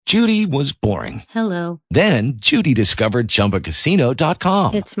Judy was boring. Hello. Then Judy discovered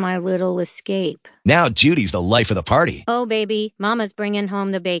ChumbaCasino.com. It's my little escape. Now Judy's the life of the party. Oh, baby, mama's bringing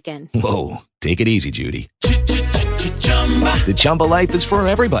home the bacon. Whoa, take it easy, Judy. The Chumba life is for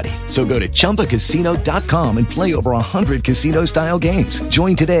everybody. So go to ChumbaCasino.com and play over 100 casino-style games.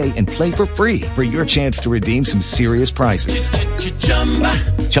 Join today and play for free for your chance to redeem some serious prizes.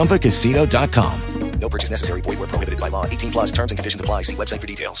 ChumbaCasino.com. No purchase necessary. Void where prohibited by law. 18 plus terms and conditions apply. See website for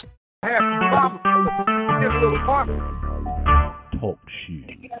details. Talk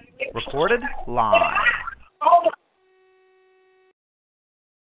shit. Recorded live.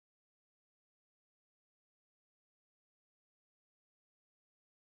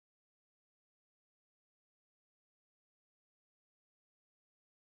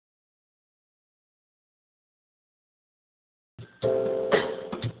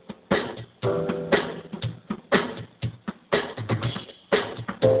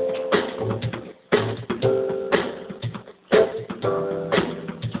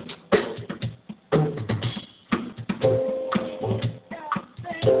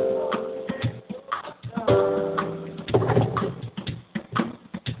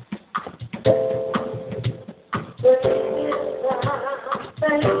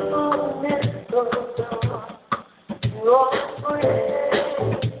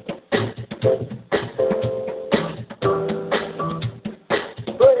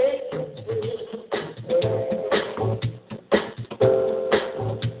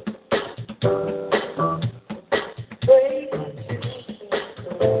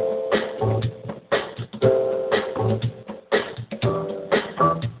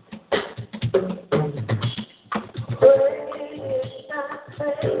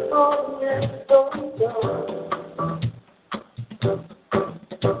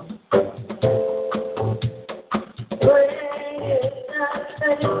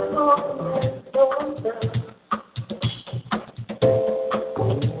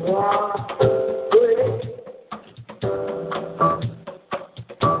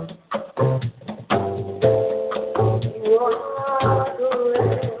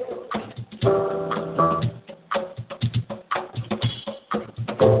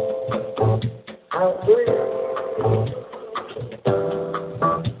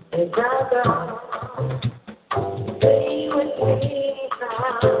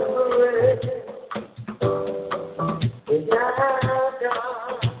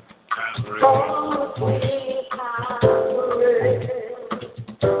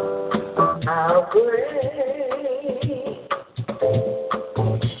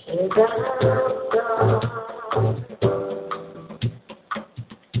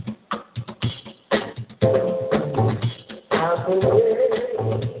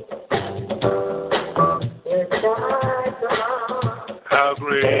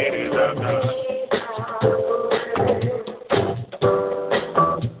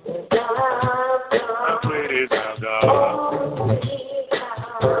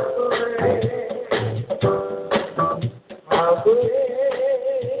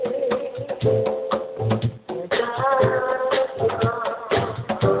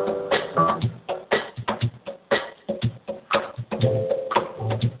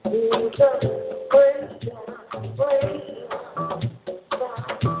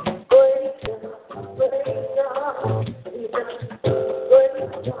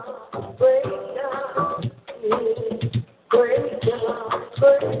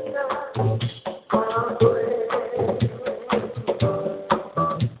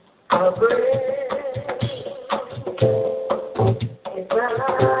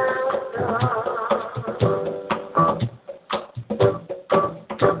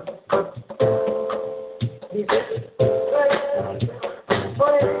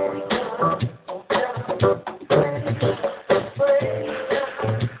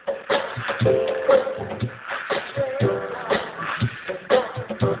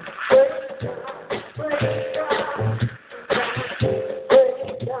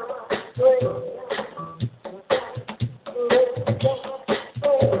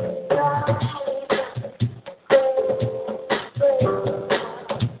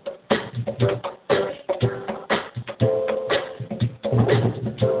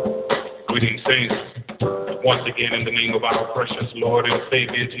 Lord and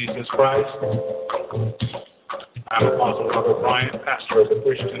Savior Jesus Christ. I'm Apostle Robert Bryant, pastor of the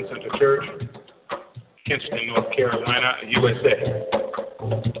Christian Center Church, Kinston, North Carolina, USA.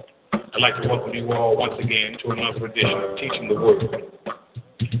 I'd like to welcome you all once again to another edition of Teaching the Word,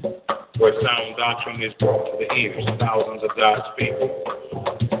 where sound doctrine is brought to the ears of thousands of God's people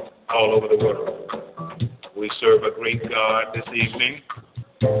all over the world. We serve a great God this evening,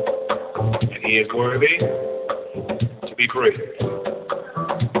 And he is worthy to be praised.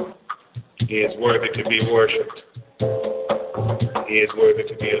 He is worthy to be worshipped. He is worthy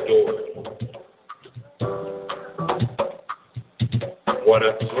to be adored. What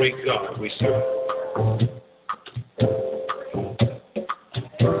a great God we serve.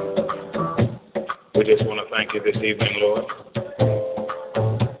 We just want to thank you this evening, Lord.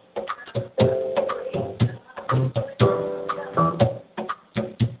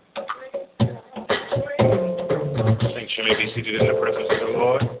 Saints, you may be seated in the presence of the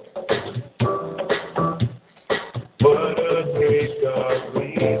Lord. What a great God we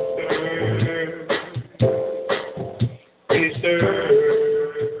serve. We serve.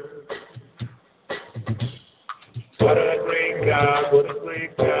 What a great God, what a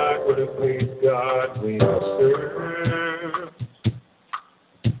great God, what a great God we serve.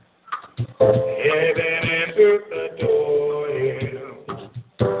 Heaven and earth adore him.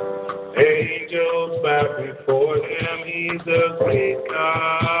 Angels bow before him. He's a great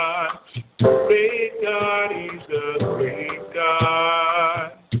God. Great God, he's a great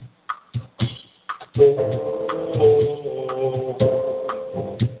God. Oh,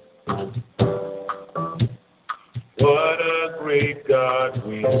 what a great God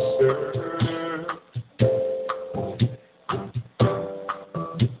we serve.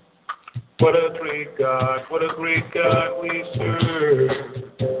 What a great God we serve.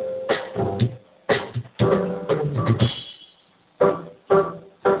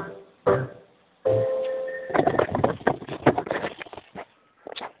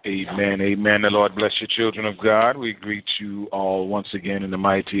 Amen, amen. The Lord bless you, children of God. We greet you all once again in the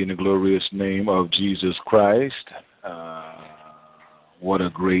mighty and the glorious name of Jesus Christ. What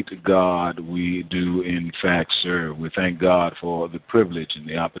a great God we do, in fact, serve. We thank God for the privilege and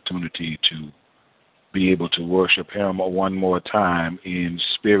the opportunity to be able to worship him one more time in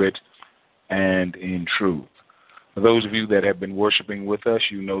spirit and in truth. For those of you that have been worshiping with us,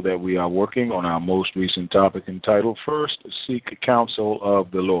 you know that we are working on our most recent topic entitled, First Seek Counsel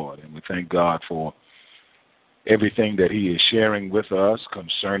of the Lord. And we thank God for everything that he is sharing with us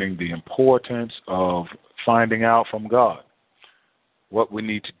concerning the importance of finding out from God what we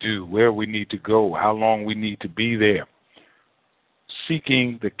need to do, where we need to go, how long we need to be there.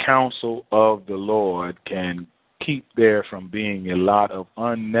 Seeking the counsel of the Lord can keep there from being a lot of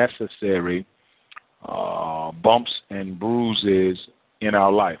unnecessary bumps and bruises in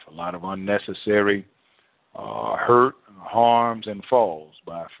our life, a lot of unnecessary hurt, harms, and falls.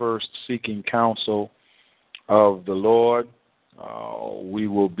 By first seeking counsel of the Lord, we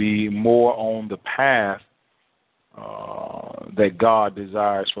will be more on the path that God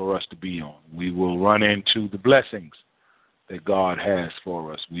desires for us to be on. We will run into the blessings that God has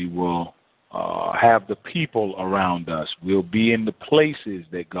for us. We will have the people around us. We'll be in the places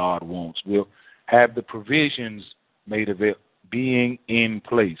that God wants. We'll have the provisions made of it being in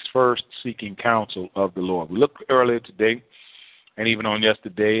place. First, seeking counsel of the Lord. We looked earlier today and even on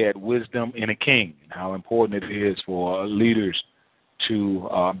yesterday at wisdom in a king and how important it is for leaders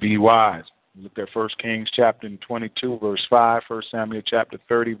to be wise. We looked at 1 Kings chapter 22, verse 5, 1 Samuel chapter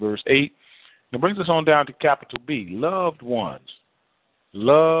 30, verse 8. And it brings us on down to capital B, loved ones.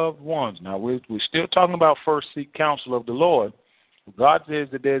 Loved ones. Now, we're still talking about first seek counsel of the Lord. God says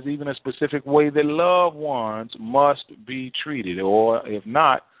that there's even a specific way that loved ones must be treated, or if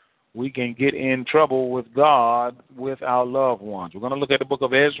not, we can get in trouble with God with our loved ones. We're going to look at the book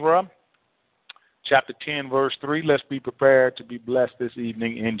of Ezra, chapter 10, verse 3. Let's be prepared to be blessed this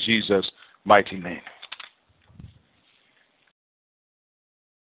evening in Jesus' mighty name.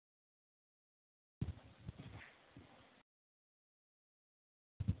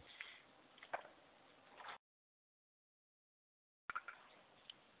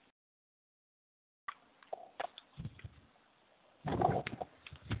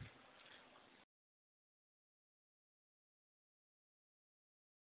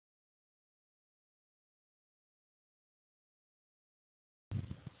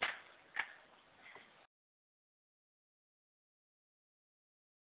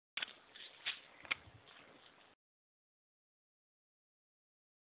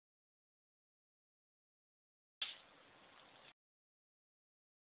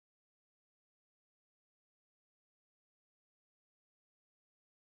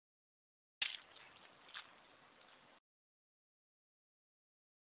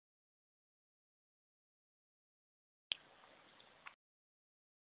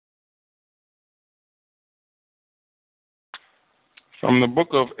 From the book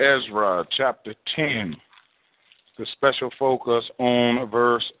of Ezra, chapter 10, the special focus on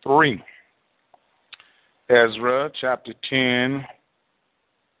verse 3. Ezra, chapter 10,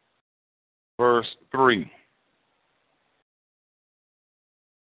 verse 3.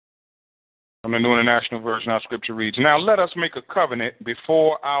 From the New International Version, our scripture reads, "Now let us make a covenant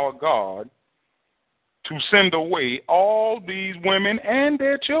before our God to send away all these women and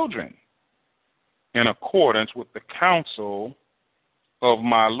their children in accordance with the counsel of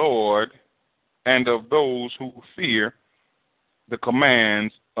my Lord and of those who fear the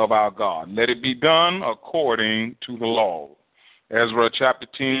commands of our God. Let it be done according to the law." Ezra chapter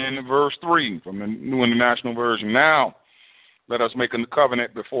 10, verse 3 from the New International Version. "Now let us make a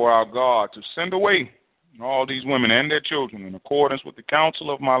covenant before our God to send away all these women and their children in accordance with the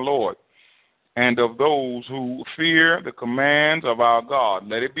counsel of my Lord and of those who fear the commands of our God.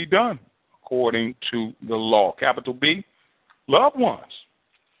 Let it be done according to the law." Capital B, loved ones.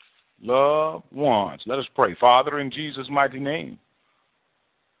 Loved ones. Let us pray. Father, in Jesus' mighty name,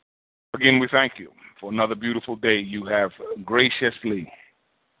 again, we thank you for another beautiful day you have graciously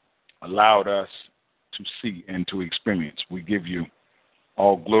allowed us to see and to experience. We give you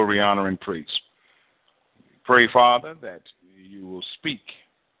all glory, honor, and praise. Pray, Father, that you will speak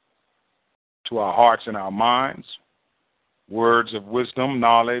to our hearts and our minds words of wisdom,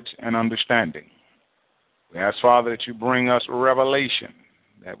 knowledge, and understanding. We ask, Father, that you bring us revelation,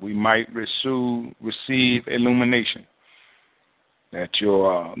 that we might receive illumination, that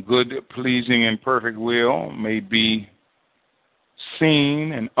your good, pleasing, and perfect will may be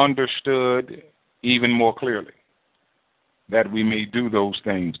seen and understood even more clearly, that we may do those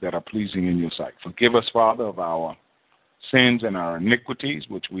things that are pleasing in your sight. Forgive us, Father, of our sins and our iniquities,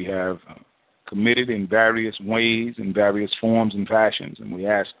 which we have committed in various ways, in various forms and fashions, and we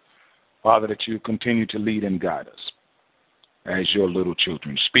ask, Father, that you continue to lead and guide us as your little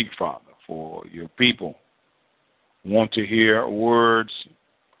children. Speak, Father, for your people want to hear words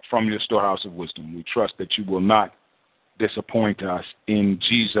from your storehouse of wisdom. We trust that you will not disappoint us. In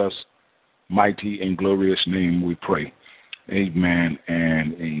Jesus' mighty and glorious name we pray. Amen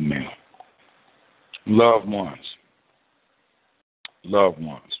and amen. Loved ones. Loved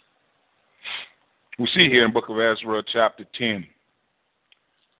ones. We see here in the book of Ezra, chapter 10,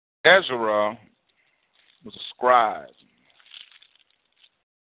 Ezra was a scribe,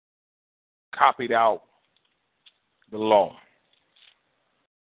 copied out the law.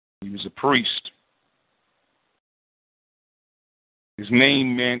 He was a priest. His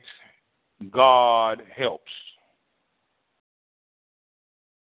name meant God helps.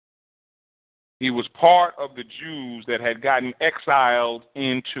 He was part of the Jews that had gotten exiled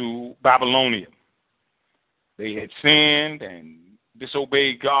into Babylonia. They had sinned and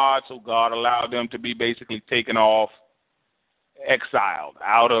disobeyed God, so God allowed them to be basically taken off, exiled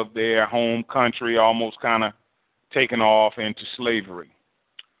out of their home country, almost kind of taken off into slavery.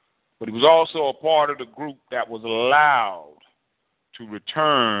 But he was also a part of the group that was allowed to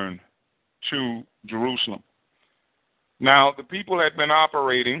return to Jerusalem. Now, the people had been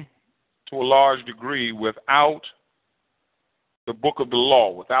operating to a large degree without the book of the law,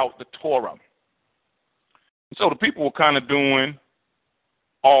 without the Torah. And so the people were kind of doing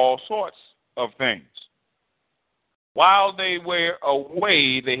all sorts of things. While they were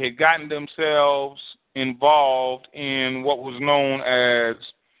away, they had gotten themselves involved in what was known as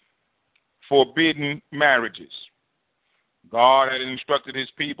forbidden marriages. God had instructed his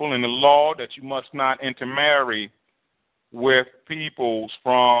people in the law that you must not intermarry with peoples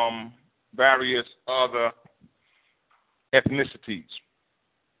from various other ethnicities.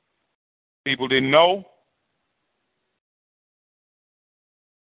 People didn't know.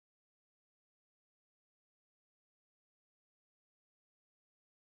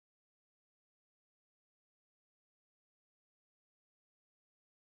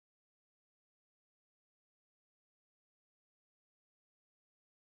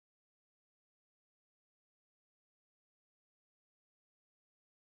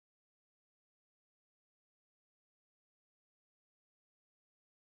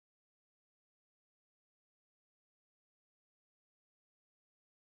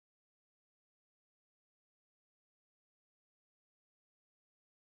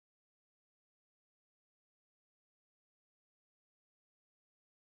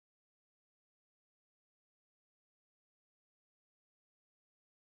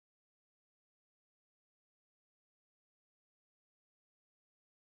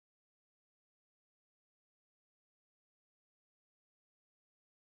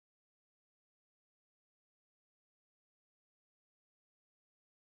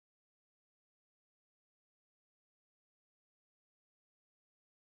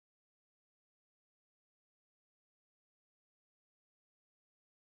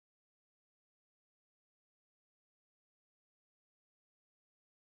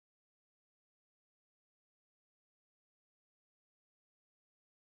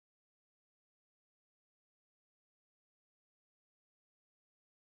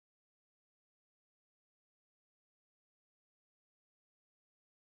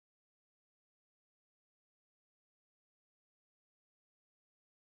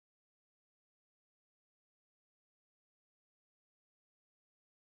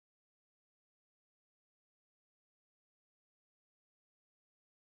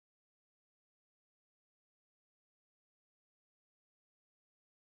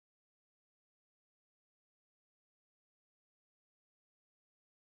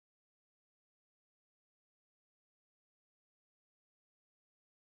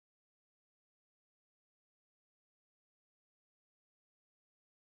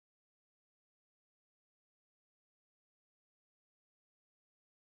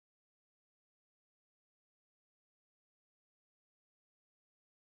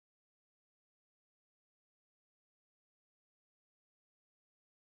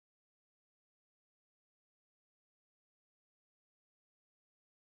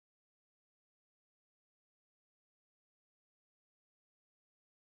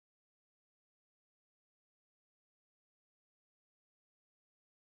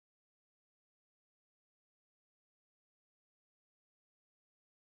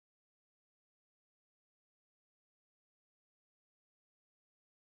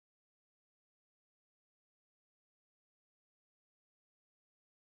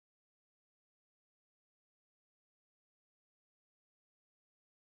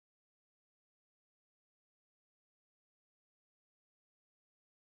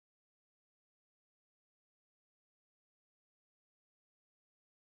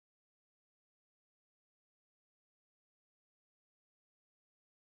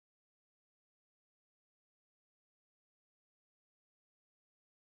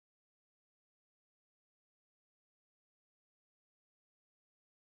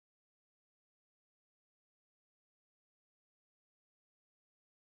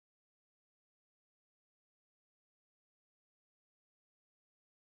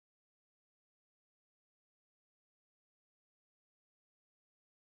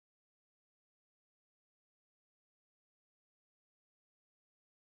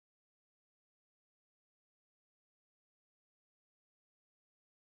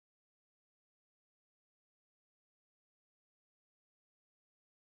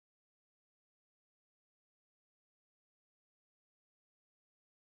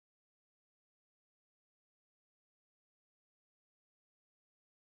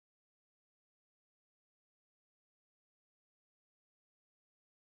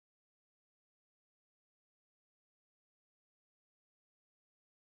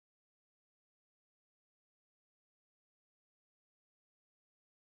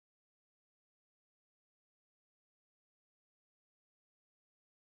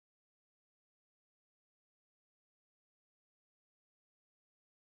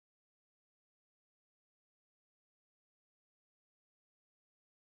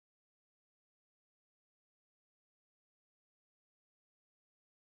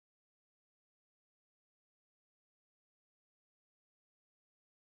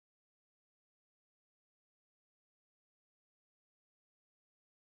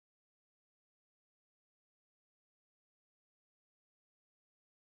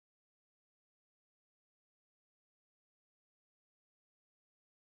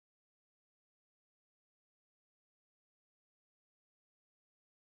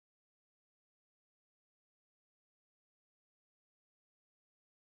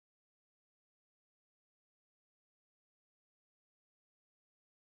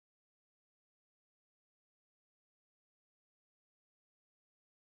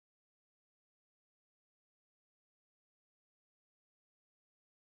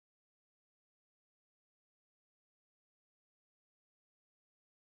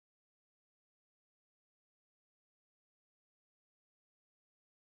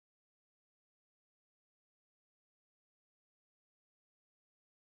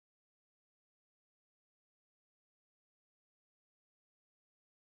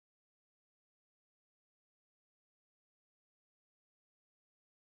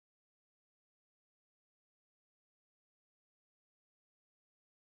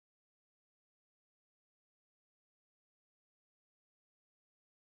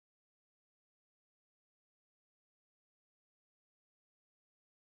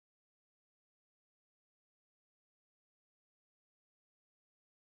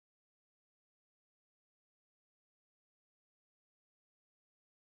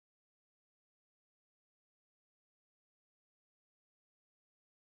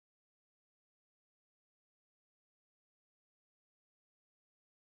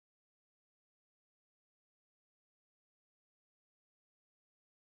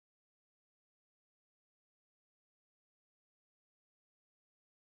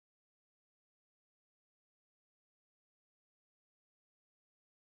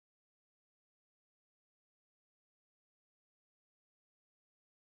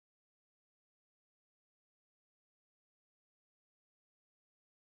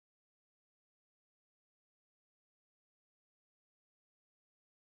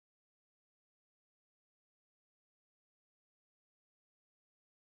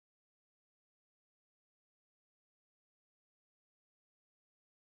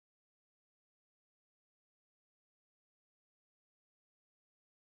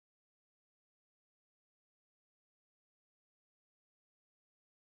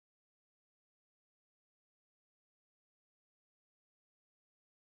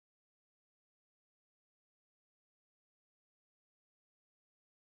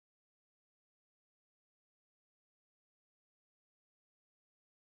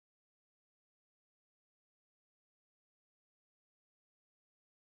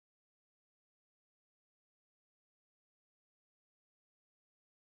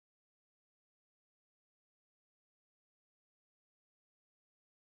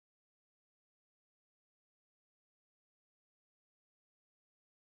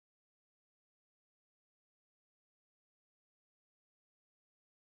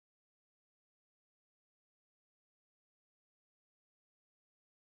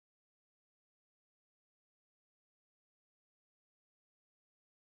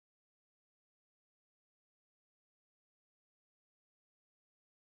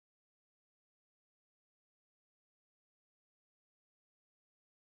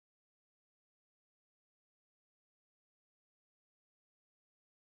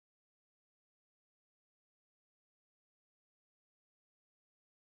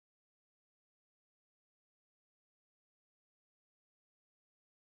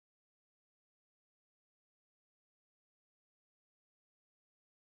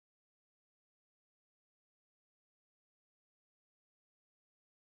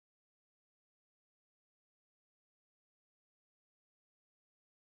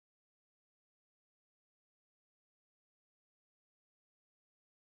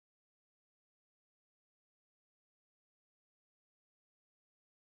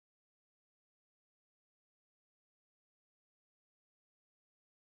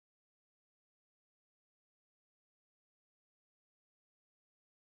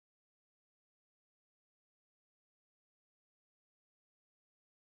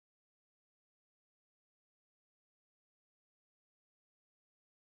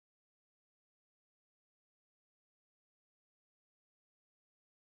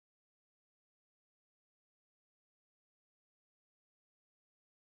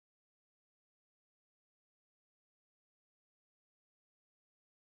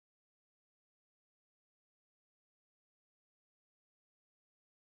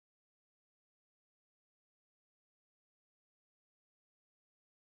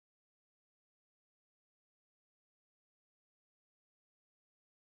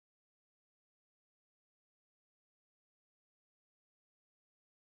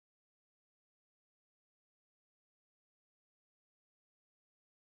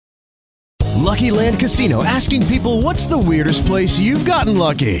 Lucky Land Casino, asking people, what's the weirdest place you've gotten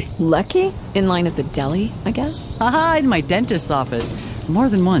lucky? Lucky? In line at the deli, I guess? Aha, in my dentist's office. More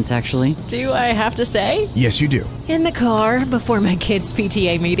than once, actually. Do I have to say? Yes, you do. In the car before my kids'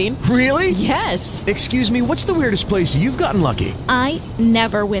 PTA meeting. Really? Yes. Excuse me, what's the weirdest place you've gotten lucky? I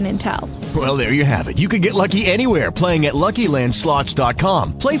never win and tell. Well, there you have it. You can get lucky anywhere, playing at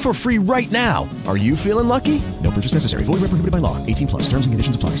LuckyLandSlots.com. Play for free right now. Are you feeling lucky? No purchase necessary. Void where prohibited by law. 18+. Terms and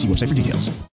conditions apply. See website for details.